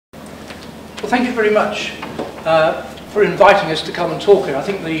Well, thank you very much for inviting us to come and talk here. I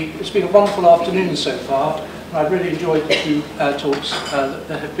think it's been a wonderful afternoon so far, and I've really enjoyed the two talks that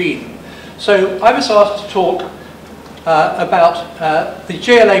there have been. So I was asked to talk about the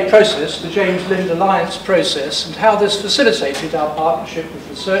JLA process, the James Lind Alliance process, and how this facilitated our partnership with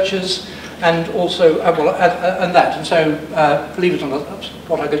researchers, and also and so believe it or not, that's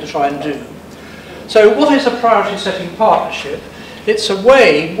what I'm going to try and do. So what is a priority setting partnership? It's a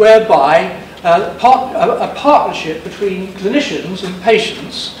way whereby a partnership between clinicians and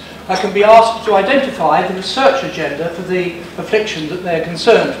patients can be asked to identify the research agenda for the affliction that they're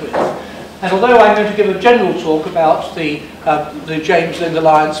concerned with. And although I'm going to give a general talk about the James Lind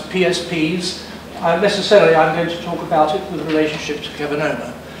Alliance PSPs, I'm going to talk about it with relationship to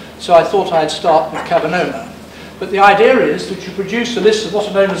Cavernoma. So I thought I'd start with Cavernoma. But the idea is that you produce a list of what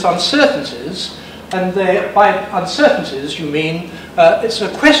are known as uncertainties, and by uncertainties you mean it's a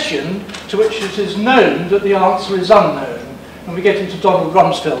question to which it is known that the answer is unknown. And we get into Donald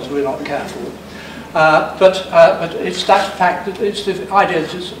Rumsfeld if we're not careful. But it's that fact that it's the idea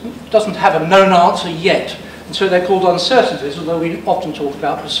that it doesn't have a known answer yet. And so they're called uncertainties, although we often talk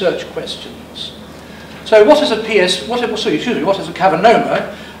about research questions. So what is a what is a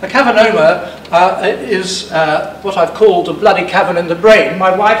Cavernoma? A Cavernoma is what I've called a bloody cavern in the brain.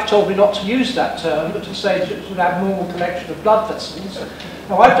 My wife told me not to use that term, but to say that it's an abnormal collection of blood vessels.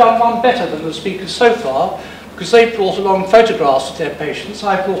 Now I've done one better than the speakers so far, because they've brought along photographs of their patients,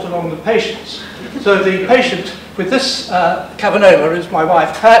 I've brought along the patients. So the patient with this Cavernoma is my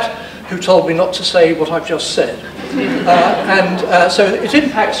wife Pat, who told me not to say what I've just said. So it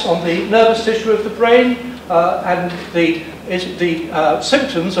impacts on the nervous tissue of the brain, and the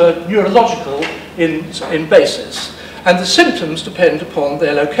symptoms are neurological in basis, and the symptoms depend upon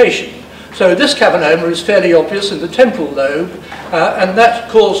their location. So this Cavernoma is fairly obvious in the temporal lobe, and that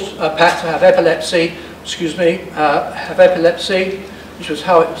caused Pat to have epilepsy, which was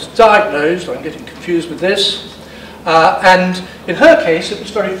how it was diagnosed. I'm getting confused with this. And in her case, it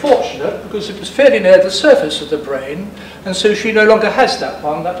was very fortunate because it was fairly near the surface of the brain, and so she no longer has that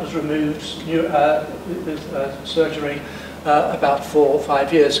one. That was removed with surgery about 4 or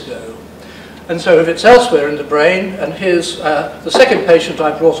 5 years ago. And so if it's elsewhere in the brain, and here's the second patient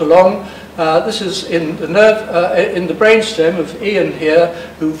I brought along. This is in the in the brainstem of Ian here,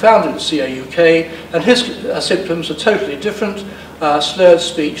 who founded the CAUK, and his symptoms are totally different. Slurred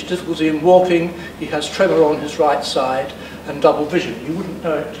speech, difficulty in walking, he has tremor on his right side, and double vision. You wouldn't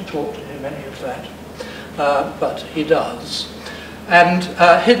know it to talk to him, any of that, but he does. And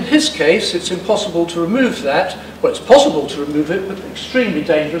in his case, it's impossible to remove that. Well, it's possible to remove it, but extremely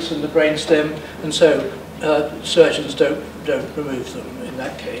dangerous in the brainstem, and so surgeons don't remove them in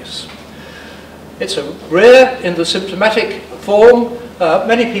that case. It's rare in the symptomatic form.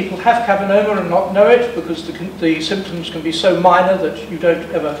 Many people have Cavernoma and not know it because the symptoms can be so minor that you don't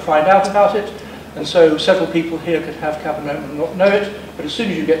ever find out about it. And so several people here could have Cavernoma and not know it, but as soon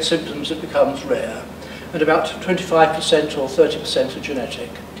as you get symptoms, it becomes rare. And about 25% or 30% are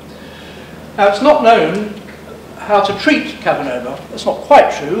genetic. Now, it's not known how to treat Cavernoma. That's not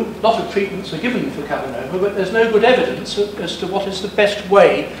quite true. A lot of treatments are given for Cavernoma, but there's no good evidence as to what is the best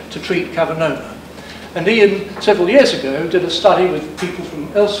way to treat Cavernoma. And Ian, several years ago, did a study with people from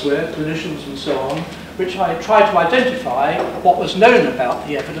elsewhere, clinicians and so on, which I tried to identify what was known about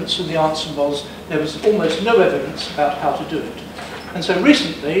the evidence, and the answer was there was almost no evidence about how to do it. And so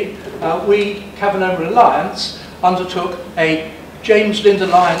recently, we, Cavernoma Alliance, undertook a James Lind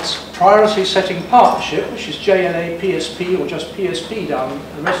Alliance priority setting partnership, which is JLA PSP, or just PSP down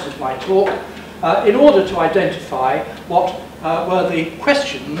the rest of my talk, in order to identify what were the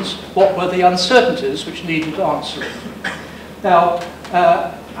questions, what were the uncertainties which needed answering. Now,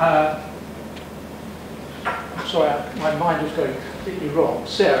 I'm sorry, my mind is going completely wrong.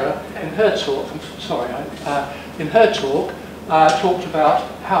 Sarah, in her talk, talked about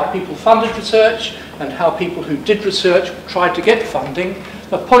how people funded research and how people who did research tried to get funding.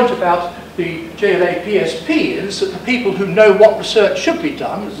 The point about the JLA PSP is that the people who know what research should be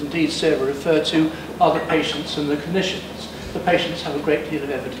done, as indeed Sarah referred to, are the patients and the clinicians. The patients have a great deal of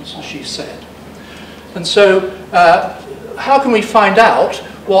evidence, as she said. And so how can we find out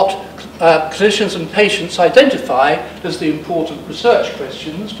what clinicians and patients identify as the important research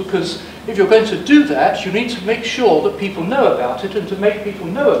questions? Because if you're going to do that, you need to make sure that people know about it, and to make people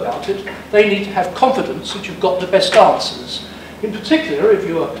know about it, they need to have confidence that you've got the best answers. In particular, if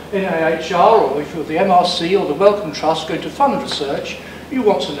you're NIHR, or if you're the MRC or the Wellcome Trust going to fund research, you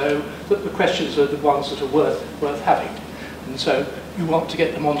want to know that the questions are the ones that are worth having. And so you want to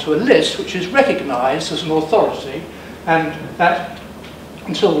get them onto a list which is recognised as an authority, and that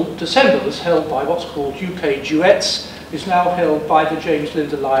until December was held by what's called UK Duets, is now held by the James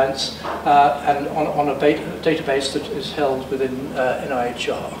Lind Alliance and on a database that is held within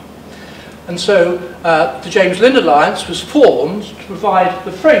NIHR. And so the James Lind Alliance was formed to provide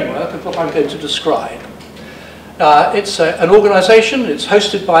the framework of what I'm going to describe. It's an organisation, it's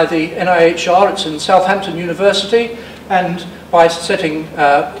hosted by the NIHR, it's in Southampton University, and by setting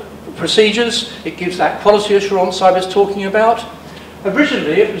procedures, it gives that quality assurance I was talking about.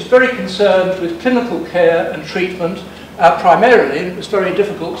 Originally, it was very concerned with clinical care and treatment primarily, and it was very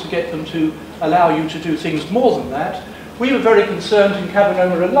difficult to get them to allow you to do things more than that. We were very concerned in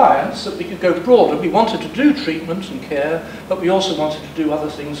Cavernoma Alliance that we could go broader. We wanted to do treatment and care, but we also wanted to do other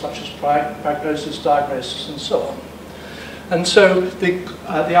things such as prognosis, diagnosis, and so on. And so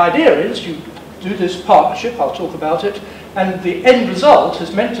the idea is you do this partnership, I'll talk about it, and the end result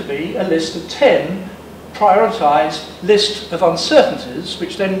is meant to be a list of 10 prioritised list of uncertainties,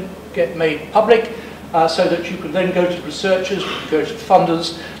 which then get made public so that you can then go to researchers, go to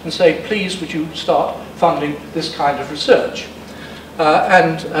funders and say, please, would you start funding this kind of research? Well,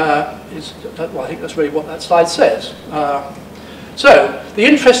 I think that's really what that slide says. So, the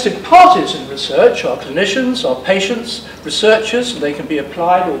interested parties in research are clinicians, are patients, researchers, and they can be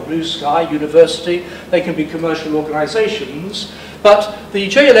applied or blue sky, university, they can be commercial organisations, but the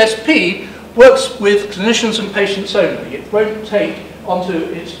JLSP works with clinicians and patients only. It won't take onto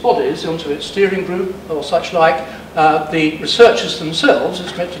its bodies, onto its steering group or such like, the researchers themselves.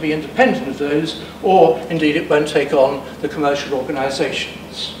 It's meant to be independent of those, or indeed it won't take on the commercial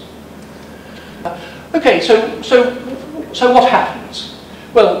organisations. Okay, so what happens?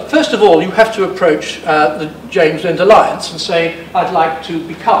 Well, first of all, you have to approach the James Lind Alliance and say, I'd like to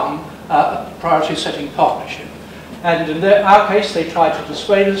become a priority setting partnership. And in our case, they tried to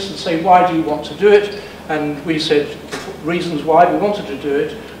dissuade us and say, why do you want to do it? And we said reasons why we wanted to do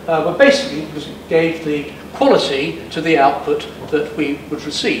it, but basically because it gave the quality to the output that we would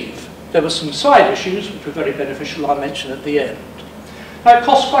receive. There were some side issues which were very beneficial, I'll mention at the end. Now, it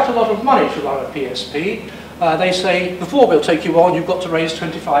costs quite a lot of money to run a PSP. They say, before we'll take you on, you've got to raise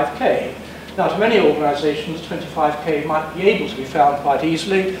 25k. Now, to many organisations, 25k might be able to be found quite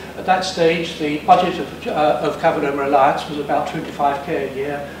easily. At that stage, the budget of Cavernoma Alliance was about 25k a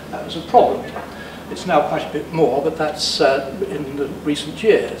year. That was a problem. It's now quite a bit more, but that's in the recent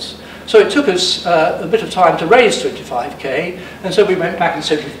years. So it took us a bit of time to raise 25k, and so we went back and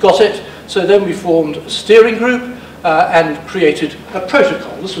said, we've got it. So then we formed a steering group and created a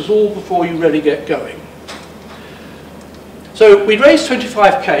protocol. This was all before you really get going. So we raised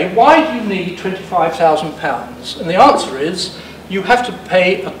 25k. Why do you need £25,000? And the answer is, you have to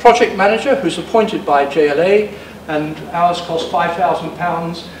pay a project manager who's appointed by JLA, and ours cost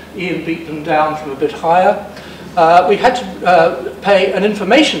 £5,000. Ian beat them down from a bit higher. We had to pay an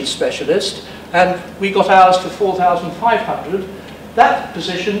information specialist, and we got ours for £4,500. That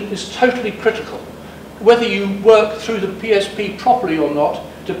position is totally critical. Whether you work through the PSP properly or not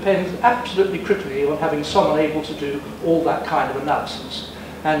depends absolutely critically on having someone able to do all that kind of analysis.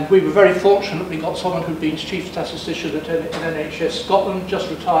 And we were very fortunate we got someone who'd been chief statistician at NHS Scotland, just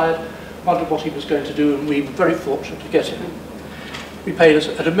retired, wondered what he was going to do, and we were very fortunate to get him. We paid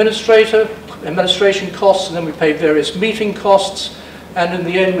an administration costs, and then we paid various meeting costs, and in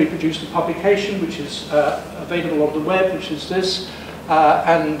the end we produced a publication which is available on the web, which is this,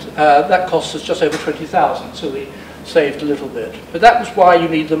 and that cost us just over 20,000, so we saved a little bit. But that was why you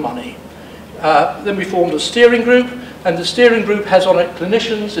need the money. Then we formed a steering group, and the steering group has on it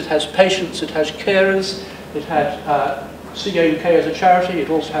clinicians, it has patients, it has carers, it had CAUK as a charity,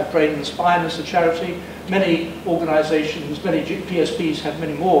 it also had Brain and Spine as a charity. Many organisations, many PSPs have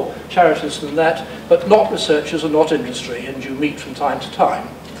many more charities than that, but not researchers and not industry, and you meet from time to time,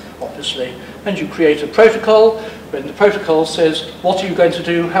 obviously. And you create a protocol, when the protocol says, what are you going to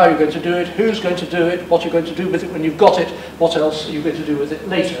do, how are you going to do it, who's going to do it, what you're going to do with it when you've got it, what else are you going to do with it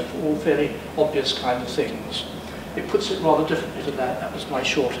later, all fairly obvious kind of things. It puts it rather differently to that. That was my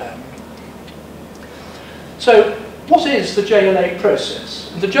shorthand. So, what is the JLA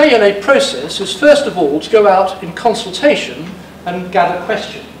process? The JLA process is first of all to go out in consultation and gather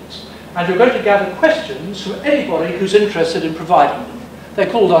questions. And you're going to gather questions from anybody who's interested in providing them. They're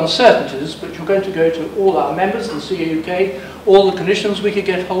called uncertainties, but you're going to go to all our members in the CAUK, all the clinicians we could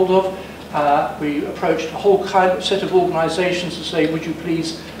get hold of. We approached a whole set of organisations to say, would you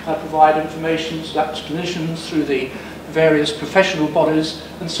please provide information, so that's clinicians through the various professional bodies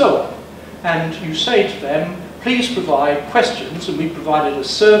and so on. And you say to them, please provide questions, and we provided a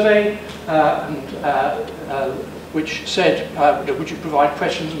survey which said, would you provide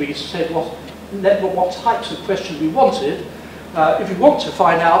questions? We said what types of questions we wanted. if you want to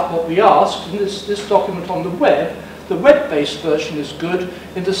find out what we asked in this document on the web-based version is good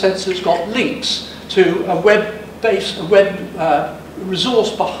in the sense that it's got links to a web-based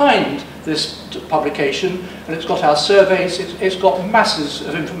resource behind this publication, and it's got our surveys, it's got masses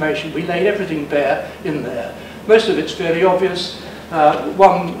of information. We laid everything bare in there. Most of it's fairly obvious.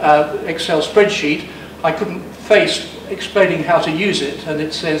 One Excel spreadsheet, I couldn't face explaining how to use it, and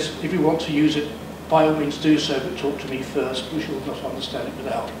it says, if you want to use it, by all means do so, but talk to me first. We shall not understand it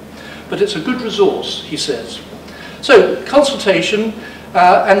without. But it's a good resource, he says. So, consultation,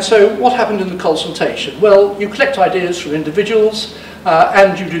 and so what happened in the consultation? Well, you collect ideas from individuals,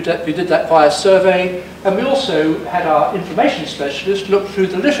 and we did that via survey, and we also had our information specialist look through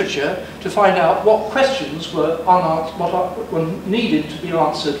the literature to find out what questions were needed to be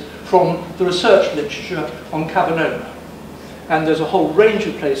answered from the research literature on Cavernoma. And there's a whole range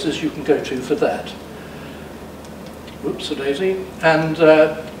of places you can go to for that. Whoops-a-daisy. And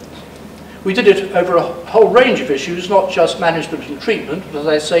we did it over a whole range of issues, not just management and treatment, but as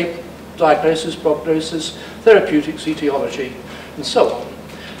I say, diagnosis, prognosis, therapeutics, etiology, and so on.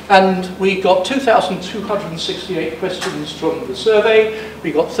 And we got 2,268 questions from the survey,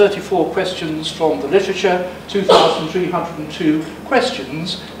 we got 34 questions from the literature, 2,302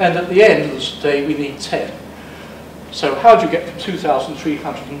 questions, and at the end of the day we need 10. So how do you get from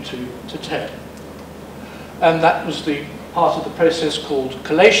 2,302 to 10? And that was the part of the process called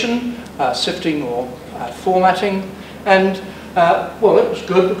collation, sifting or formatting. And, well, it was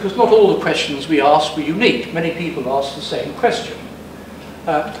good because not all the questions we asked were unique. Many people asked the same question.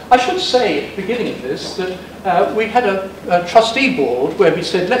 I should say at the beginning of this that we had a trustee board where we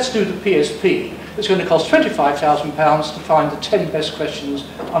said, let's do the PSP. It's going to cost £25,000 to find the 10 best questions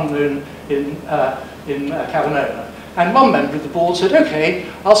unknown in Cavernoma. And one member of the board said, okay,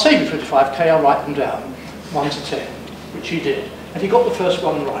 I'll save you 25k, I'll write them down, 1 to 10, which he did. And he got the first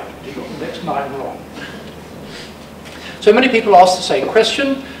one right, but he got the next 9 wrong. So many people asked the same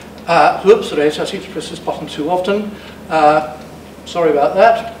question. Whoops, I seem to press this button too often. Sorry about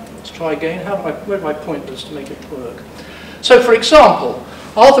that. Let's try again. Where do I point this to make it work? So for example,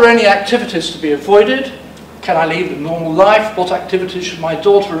 are there any activities to be avoided? Can I lead a normal life? What activities should my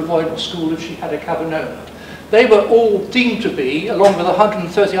daughter avoid at school if she had a Cavernoma? They were all deemed to be, along with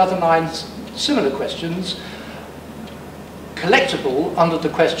 130 other 9 similar questions, collectible under the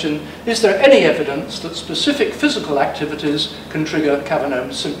question, is there any evidence that specific physical activities can trigger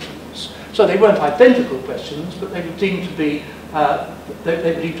Cavernoma symptoms? So they weren't identical questions, but they were deemed to be,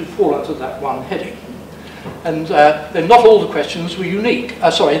 they were deemed to fall under that one heading. And then not all the questions were unique.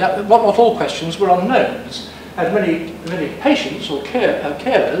 Not all questions were unknowns. And many patients or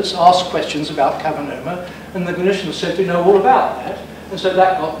carers asked questions about Cavernoma, and the clinicians said we know all about that, and so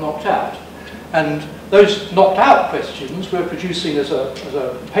that got knocked out. And those knocked out questions we're producing as a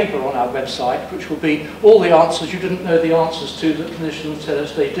paper on our website, which will be all the answers you didn't know the answers to that clinicians tell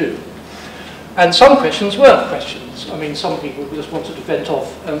us they do. And some questions weren't questions. I mean, some people just wanted to vent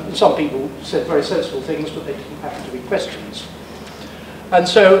off, and some people said very sensible things, but they didn't happen to be questions. And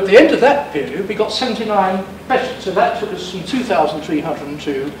so at the end of that period, we got 79 questions. So that took us from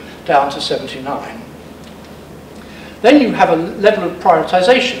 2,302 down to 79. Then you have a level of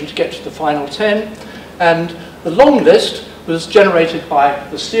prioritization to get to the final 10. And the long list was generated by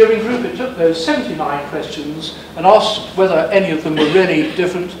the steering group. It took those 79 questions and asked whether any of them were really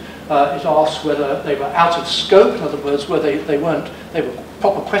different. It asked whether they were out of scope. In other words, whether they were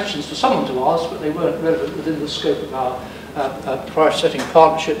proper questions for someone to ask, but they weren't relevant within the scope of our price setting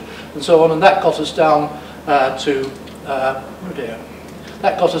partnership and so on, and that got us down to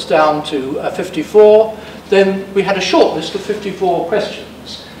 54. Then we had a short list of 54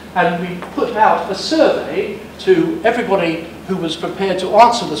 questions, and we put out a survey to everybody who was prepared to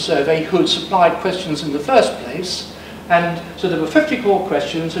answer the survey who had supplied questions in the first place. And so there were 54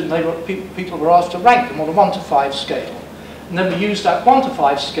 questions, and people were asked to rank them on a 1 to 5 scale. And then we used that 1 to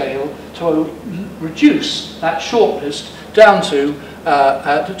 5 scale to reduce that short list down to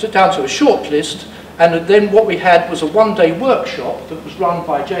a short list. And then what we had was a 1-day workshop that was run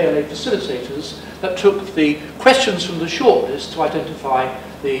by JLA facilitators that took the questions from the short list to identify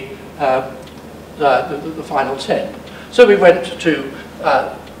the final 10. So we went to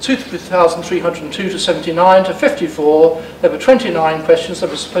 2,302 to 79 to 54. There were 29 questions. There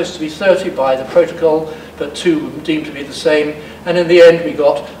were supposed to be 30 by the protocol, but 2 were deemed to be the same. And in the end, we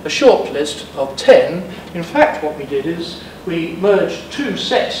got a short list of 10. In fact, what we did is we merged 2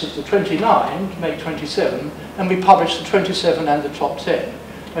 sets of the 29 to make 27, and we published the 27 and the top 10.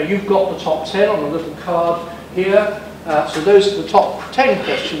 Now, you've got the top 10 on a little card here. So those are the top 10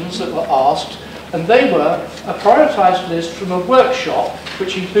 questions that were asked And they were a prioritised list from a workshop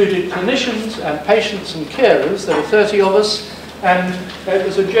which included clinicians and patients and carers. There were 30 of us, and it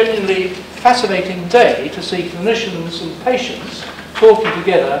was a genuinely fascinating day to see clinicians and patients talking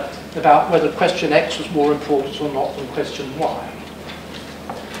together about whether question X was more important or not than question Y.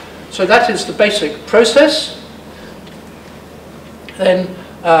 So that is the basic process. Then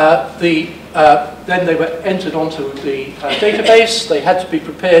then they were entered onto the database. They had to be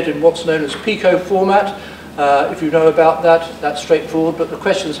prepared in what's known as PICO format. If you know about that, that's straightforward, but the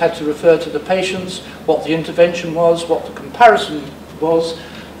questions had to refer to the patients, what the intervention was, what the comparison was.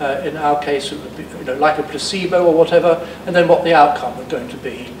 In our case, it would be like a placebo or whatever, and then what the outcome was going to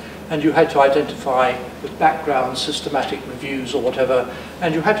be. And you had to identify the background, systematic reviews or whatever,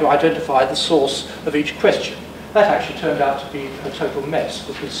 and you had to identify the source of each question. That actually turned out to be a total mess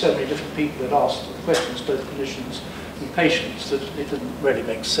because so many different people had asked the questions, both clinicians and patients, that it didn't really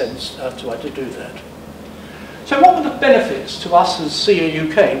make sense to do that. So what were the benefits to us as SEA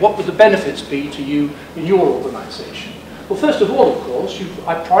UK? What would the benefits be to you in your organisation? Well, first of all, of course,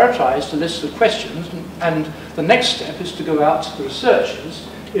 I prioritised a list of questions, and the next step is to go out to the researchers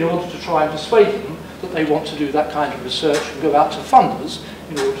in order to try and persuade them that they want to do that kind of research and go out to funders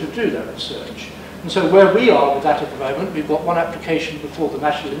in order to do their research. And so where we are with that at the moment, we've got one application before the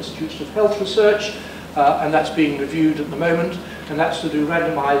National Institutes of Health Research, and that's being reviewed at the moment, and that's to do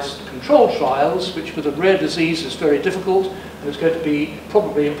randomised control trials, which with a rare disease is very difficult, and it's going to be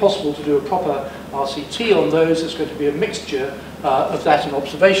probably impossible to do a proper RCT on those. It's going to be a mixture of that and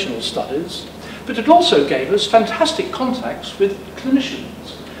observational studies. But it also gave us fantastic contacts with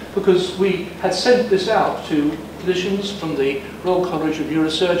clinicians, because we had sent this out to clinicians from the Royal College of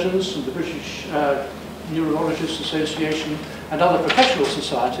Neurosurgeons, from the British Neurologists Association and other professional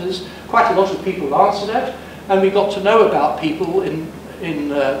societies. Quite a lot of people answered that, and we got to know about people in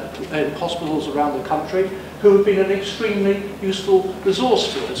hospitals around the country who have been an extremely useful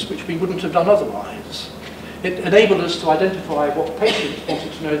resource to us, which we wouldn't have done otherwise. It enabled us to identify what patients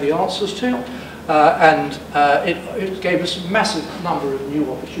wanted to know the answers to, and it gave us a massive number of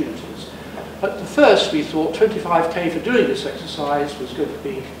new opportunities. At the first, we thought 25k for doing this exercise was going to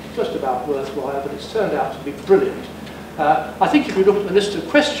be just about worthwhile, but it's turned out to be brilliant. I think if you look at the list of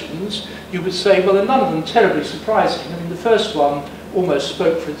questions, you would say, well, none of them terribly surprising. I mean, the first one almost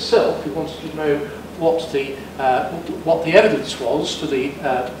spoke for itself. We wanted to know what the evidence was for the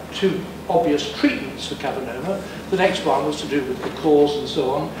two obvious treatments for cavernoma. The next one was to do with the cause and so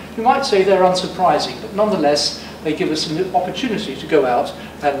on. You might say they're unsurprising, but nonetheless, they give us an opportunity to go out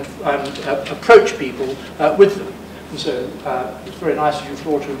and approach people with them. And so it's very nice of you,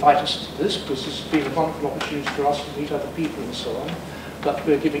 Flora, to invite us to this, because this has been a wonderful opportunity for us to meet other people and so on. But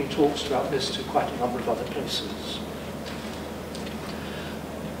we're giving talks about this to quite a number of other places.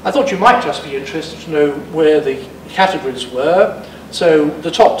 I thought you might just be interested to know where the categories were. So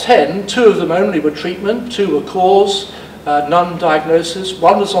the top 10, 2 of them only were treatment, 2 were cause, none diagnosis.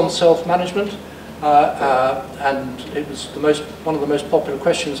 1 was on self-management, and it was one of the most popular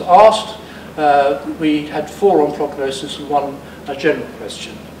questions asked. We had 4 on prognosis and 1 general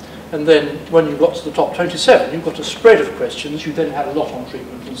question. And then when you got to the top 27, you've got a spread of questions. You then had a lot on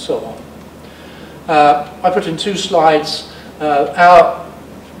treatment and so on. I put in 2 slides our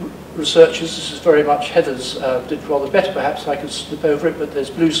researchers. This is very much Heather's, did rather better perhaps. I could slip over it, but there's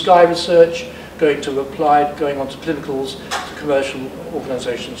blue sky research, going to applied, going on to clinicals, to commercial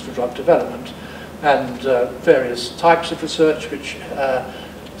organisations for drug development, and various types of research which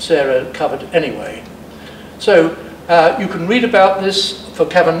Sarah covered anyway. So you can read about this for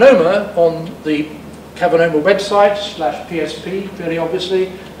cavernoma on the Cavernoma website /PSP, very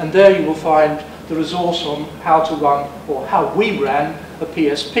obviously, and there you will find the resource on how to run, or how we ran, a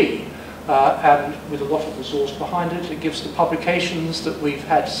PSP, and with a lot of resource behind it. It gives the publications that we've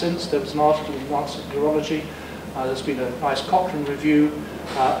had since. There was an article in Lancet Neurology, there's been a nice Cochrane review,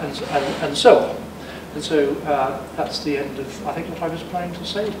 and so on. And so that's the end of, I think, what I was planning to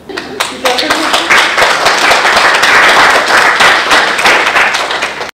say.